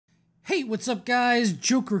Hey, what's up guys?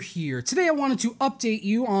 Joker here. Today I wanted to update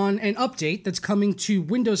you on an update that's coming to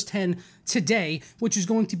Windows 10 today, which is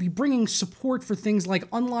going to be bringing support for things like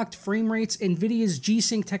unlocked frame rates, Nvidia's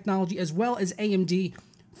G-Sync technology, as well as AMD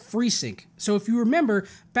Freesync. So if you remember,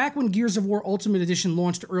 back when Gears of War Ultimate Edition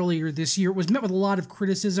launched earlier this year, it was met with a lot of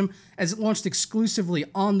criticism as it launched exclusively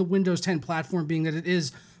on the Windows 10 platform, being that it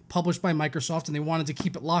is published by Microsoft and they wanted to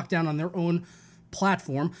keep it locked down on their own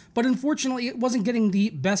platform, but unfortunately it wasn't getting the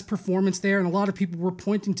best performance there, and a lot of people were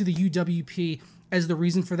pointing to the UWP as the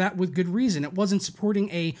reason for that, with good reason. It wasn't supporting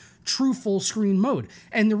a true full screen mode,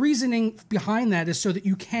 and the reasoning behind that is so that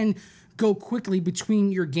you can go quickly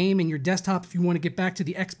between your game and your desktop if you want to get back to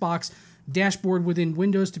the Xbox dashboard within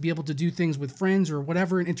Windows to be able to do things with friends or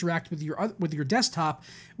whatever and interact with your desktop,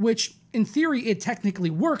 which in theory it technically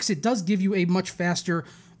works. It does give you a much faster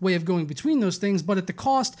way of going between those things, but at the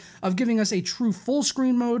cost of giving us a true full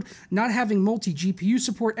screen mode, not having multi-GPU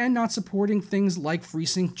support, and not supporting things like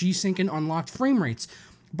FreeSync, G-Sync, and unlocked frame rates.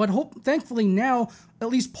 But thankfully now, at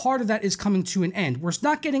least part of that is coming to an end. We're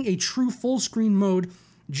not getting a true full screen mode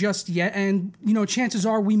just yet, and chances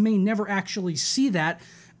are we may never actually see that,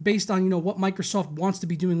 based on what Microsoft wants to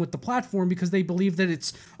be doing with the platform, because they believe that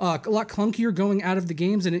it's a lot clunkier going out of the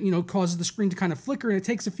games, and it causes the screen to kind of flicker, and it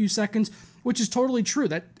takes a few seconds, which is totally true.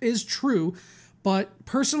 That is true, but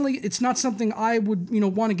personally, it's not something I would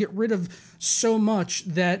want to get rid of so much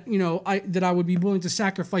that I would be willing to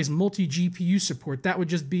sacrifice multi-GPU support. That would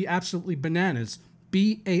just be absolutely bananas.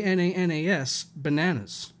 B-A-N-A-N-A-S,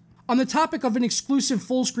 bananas. On the topic of an exclusive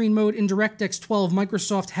full screen mode in DirectX 12,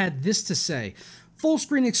 Microsoft had this to say. Full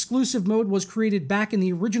screen exclusive mode was created back in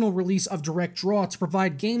the original release of Direct Draw to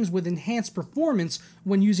provide games with enhanced performance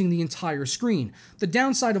when using the entire screen. The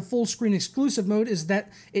downside of full screen exclusive mode is that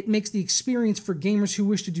it makes the experience for gamers who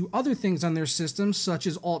wish to do other things on their systems, such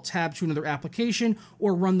as Alt-Tab to another application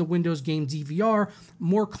or run the Windows game DVR,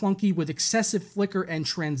 more clunky with excessive flicker and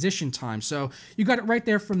transition time. So you got it right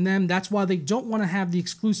there from them. That's why they don't want to have the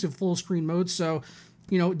exclusive full screen mode. So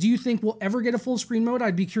do you think we'll ever get a full screen mode?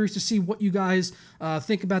 I'd be curious to see what you guys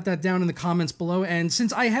think about that down in the comments below. And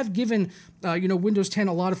since I have given, Windows 10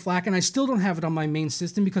 a lot of flack, and I still don't have it on my main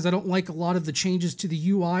system because I don't like a lot of the changes to the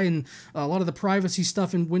UI and a lot of the privacy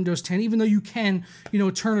stuff in Windows 10, even though you can,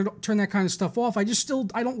 turn that kind of stuff off, I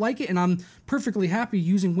don't like it, and I'm perfectly happy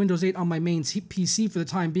using Windows 8 on my main PC for the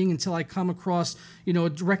time being until I come across, a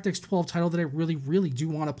DirectX 12 title that I really, really do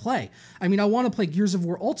want to play. I mean, I want to play Gears of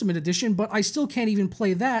War Ultimate Edition, but I still can't even play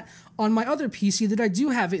that on my other PC that I do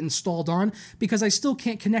have it installed on, because I still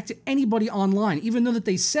can't connect to anybody online, even though that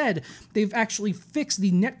they said they've actually fixed the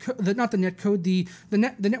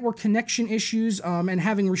network connection issues and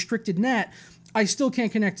having restricted net. I still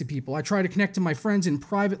can't connect to people. I try to connect to my friends in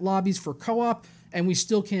private lobbies for co-op, and we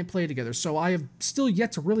still can't play together. So I have still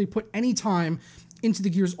yet to really put any time into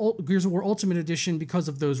the Gears of War Ultimate Edition because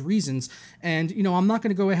of those reasons. And, I'm not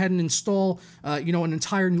going to go ahead and install, an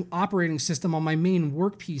entire new operating system on my main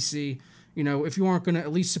work PC, if you aren't going to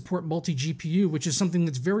at least support multi-GPU, which is something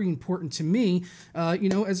that's very important to me,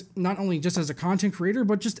 as not only just as a content creator,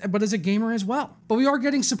 but as a gamer as well. But we are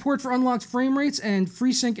getting support for unlocked frame rates and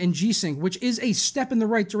FreeSync and G-Sync, which is a step in the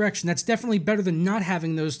right direction. That's definitely better than not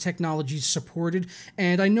having those technologies supported.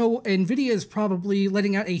 And I know Nvidia is probably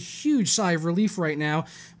letting out a huge sigh of relief right now,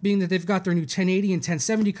 being that they've got their new 1080 and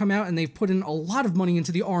 1070 come out, and they've put in a lot of money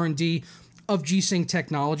into the R&D of G-Sync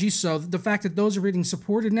technology. So the fact that those are getting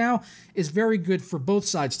supported now is very good for both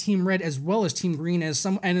sides, Team Red as well as Team Green. As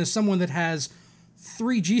someone that has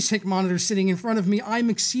 3 G-Sync monitors sitting in front of me, I'm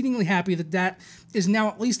exceedingly happy that that is now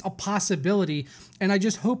at least a possibility, and I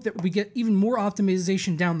just hope that we get even more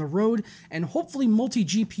optimization down the road, and hopefully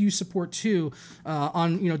multi-GPU support too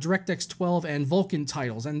on DirectX 12 and Vulkan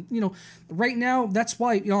titles. And right now, that's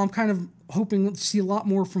why I'm kind of hoping to see a lot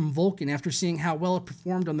more from Vulkan after seeing how well it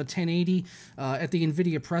performed on the 1080 at the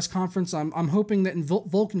Nvidia press conference. I'm hoping that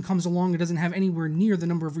Vulkan comes along and doesn't have anywhere near the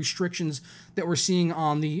number of restrictions that we're seeing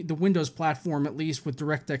on the Windows platform, at least with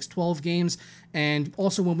DirectX 12 games. And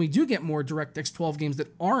also, when we do get more DirectX 12 games that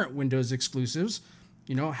aren't Windows exclusives,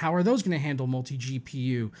 how are those going to handle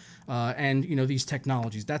multi-GPU and, these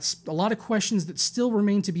technologies? That's a lot of questions that still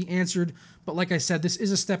remain to be answered. But like I said, this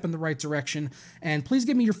is a step in the right direction. And please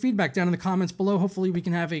give me your feedback down in the comments below. Hopefully we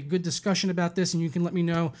can have a good discussion about this, and you can let me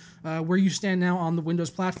know where you stand now on the Windows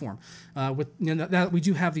platform that we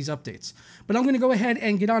do have these updates. But I'm going to go ahead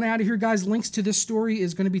and get on out of here, guys. Links to this story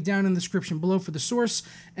is going to be down in the description below for the source,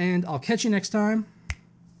 and I'll catch you next time.